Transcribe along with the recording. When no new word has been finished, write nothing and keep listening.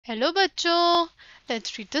Hello bachcho,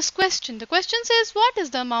 let's read this question. The question says what is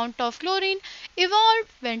the amount of chlorine evolved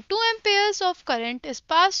when 2 amperes of current is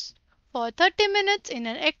passed for 30 minutes in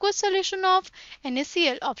an aqueous solution of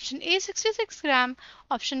NaCl? Option A 66 gram,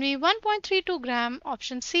 option B 1.32 gram,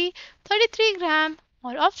 option C 33 gram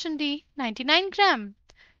or option D 99 gram.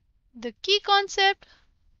 The key concept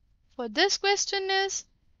for this question is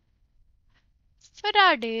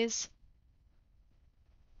Faraday's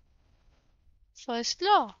first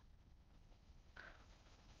law.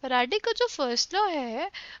 Faraday का जो first law है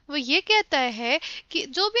वो ये कहता है कि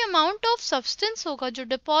जो भी अमाउंट ऑफ सब्सटेंस होगा जो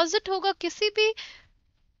डिपॉजिट होगा किसी भी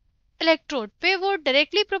इलेक्ट्रोड पे वो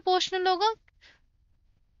डायरेक्टली प्रोपोर्शनल होगा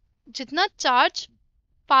जितना चार्ज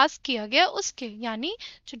पास किया गया उसके, यानी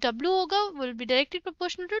जो W होगा will be directly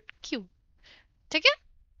proportional to Q। ठीक है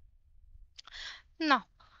ना।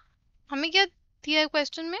 हमें क्या दिया है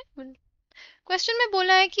क्वेश्चन में? क्वेश्चन में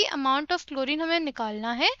बोला है कि अमाउंट ऑफ क्लोरीन हमें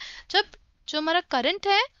निकालना है जब जो हमारा करंट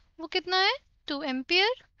है वो कितना है 2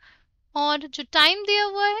 एम्पियर और जो टाइम दिया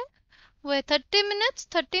हुआ है वो है 30 मिनट्स।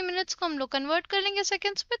 30 मिनट्स को हम लोग कन्वर्ट कर लेंगे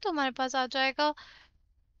सेकेंड्स में तो हमारे पास आ जाएगा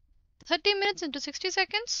 30 minutes into 60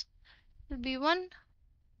 seconds will be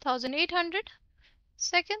 1800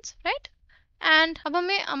 seconds, right. And अब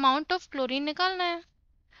हमें अमाउंट ऑफ क्लोरीन निकालना है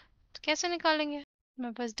तो कैसे निकालेंगे?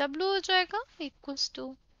 हमारे पास W हो जाएगा equals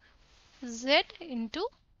to Z into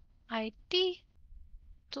IT।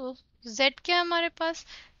 तो Z क्या है हमारे पास?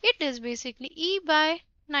 It is basically E bye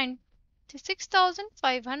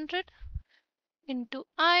 96,500 into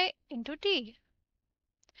I into T।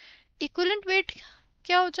 Equivalent weight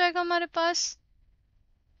क्या हो जाएगा हमारे पास?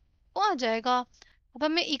 वो आ जाएगा। अब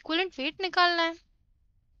हमें इक्विवेलेंट वेट निकालना है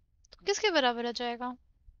तो किसके बराबर आ जाएगा?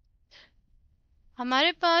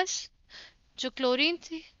 हमारे पास जो क्लोरीन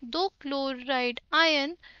थी, दो क्लोराइड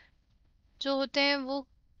आयन जो होते हैं वो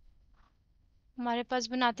हमारे पास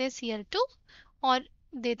बनाते हैं Cl2 और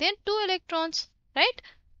देते हैं 2 इलेक्ट्रॉन्स, राइट।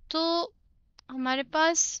 तो हमारे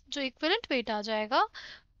पास जो इक्विवेलेंट वेट आ जाएगा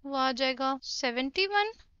वो आ जाएगा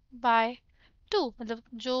 71/2, मतलब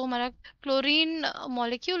जो हमारा क्लोरीन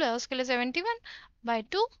मॉलिक्यूल है उसके लिए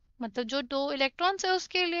 71/2, मतलब जो 2 इलेक्ट्रॉन्स है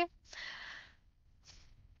उसके लिए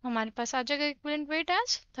हमारे पास आ जाएगा इक्विवेलेंट वेट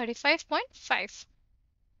एज 35.5।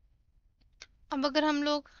 अब अगर हम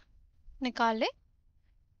लोग निकालें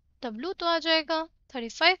W तो आ जाएगा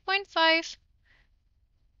 35.5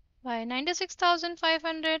 बाय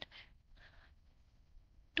 96,500।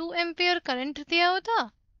 2 एम्पियर करंट दिया हुआ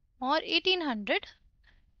था और 1800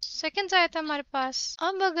 सेकेंड्स आया था हमारे पास।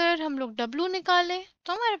 अब अगर हम लोग W निकालें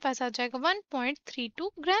तो हमारे पास आ जाएगा 1.32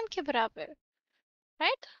 ग्राम के बराबर,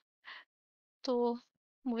 राइट। तो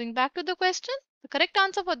moving back to the question, the correct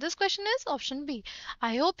answer for this question is option B.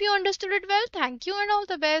 I hope you understood it well. Thank you and all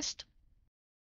the best.